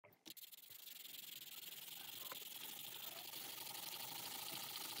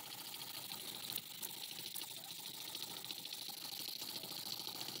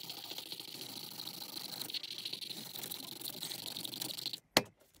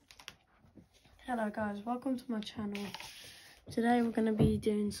Hello guys, welcome to my channel. Today we're going to be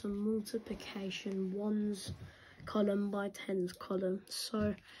doing some multiplication, ones column by tens column.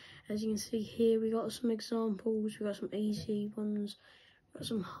 So as you can see here, we got some examples, we got some easy ones, we got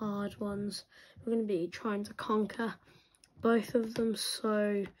some hard ones. We're going to be trying to conquer both of them.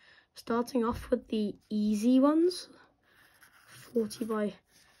 So starting off with the easy ones, 4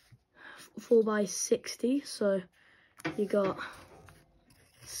 by 60. So you got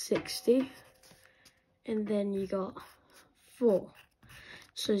 60. And then you got 4.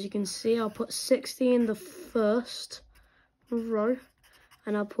 So as you can see, I'll put 60 in the first row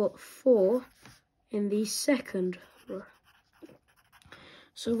and I'll put 4 in the second row.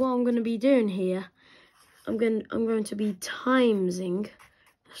 So what I'm going to be doing here, I'm going to be timesing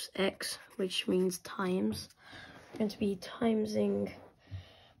x, which means times. I'm going to be timesing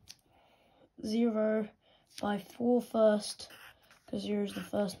 0 by 4 first, because 0 is the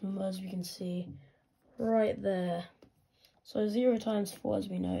first number, as we can see right there. So 0 times 4, as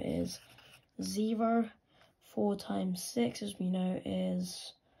we know, is 0. 4 times 6, as we know,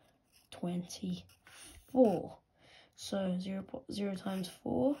 is 24. So 0 times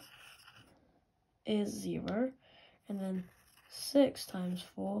 4 is 0. And then 6 times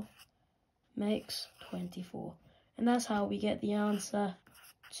 4 makes 24. And that's how we get the answer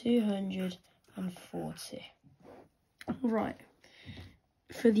 240. Right.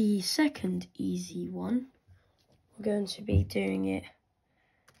 For the second easy one, we're going to be doing it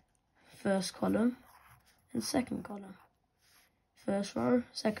first column and second column. First row,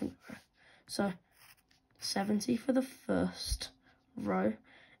 second row. So 70 for the first row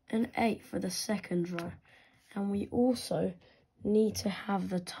and 8 for the second row. And we also need to have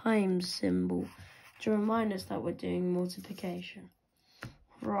the times symbol to remind us that we're doing multiplication.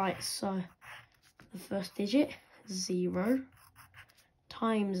 Right, so the first digit, 0.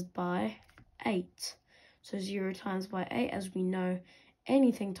 Times by 8. So 0 times by 8, as we know,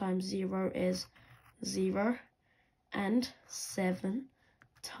 anything times 0 is 0. And 7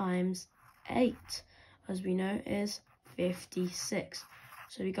 times 8, as we know, is 56.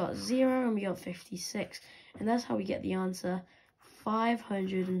 So we got 0 and we got 56. And that's how we get the answer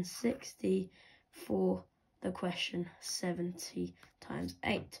 560 for the question 70 times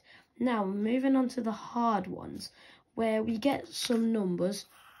 8. Now, moving on to the hard ones, where we get some numbers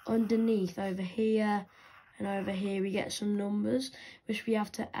underneath. Over here and over here we get some numbers which we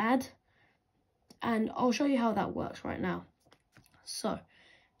have to add, and I'll show you how that works right now. So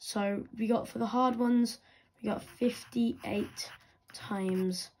we got, for the hard ones, we got 58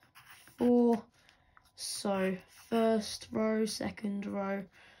 times 4. So first row, second row,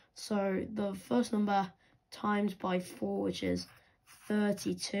 so the first number times by 4, which is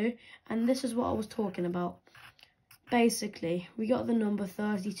 32, and this is what I was talking about. Basically, we got the number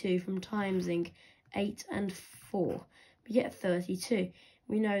 32 from timesing 8 and 4. We get 32.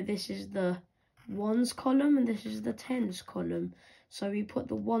 We know this is the ones column and this is the tens column. So we put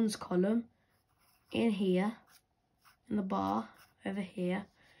the ones column in here, in the bar over here,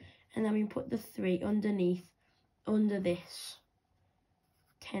 and then we put the 3 underneath, under this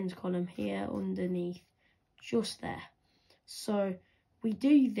tens column here, underneath, just there. So we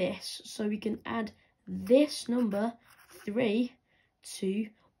do this so we can add this number 3 to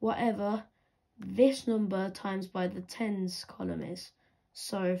whatever this number times by the tens column is.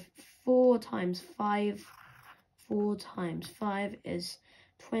 So 4 times 5 is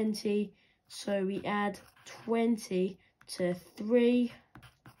 20. So we add 20 to 3,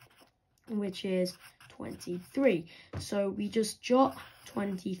 which is 23. So we just jot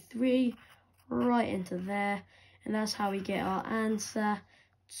 23 right into there, and that's how we get our answer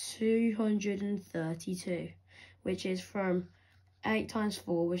 232, which is from 8 times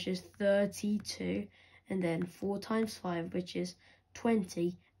 4, which is 32, and then 4 times 5, which is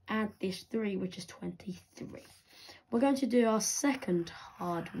 20, add this 3, which is 23. We're going to do our second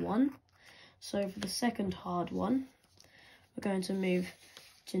hard one. So for the second hard one, we're going to move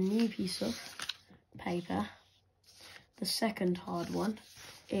to a new piece of paper. The second hard one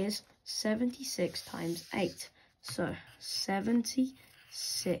is 76 times 8. So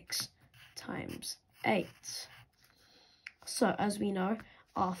 76 times 8. So as we know,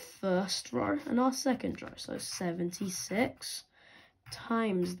 our first row and our second row. So 76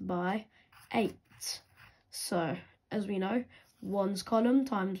 times by 8. So as we know, ones column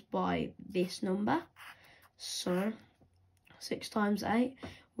times by this number. So 6 times 8,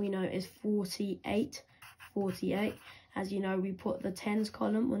 we know is 48. 48. As you know, we put the tens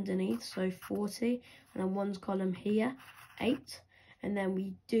column underneath, so 40, and then ones column here, 8. And then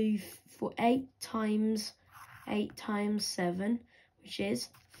we do for 8 times 7, which is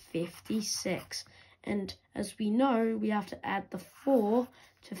 56. And as we know, we have to add the 4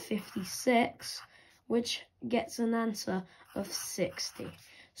 to 56, which gets an answer of 60.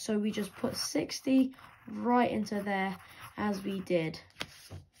 So we just put 60 right into there as we did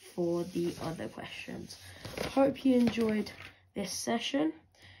for the other questions. Hope you enjoyed this session.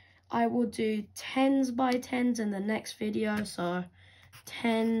 I will do 10s by 10s in the next video, so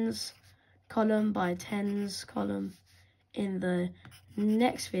 10s column by 10s column in the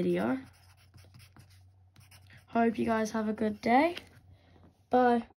next video. Hope you guys have a good day. Bye.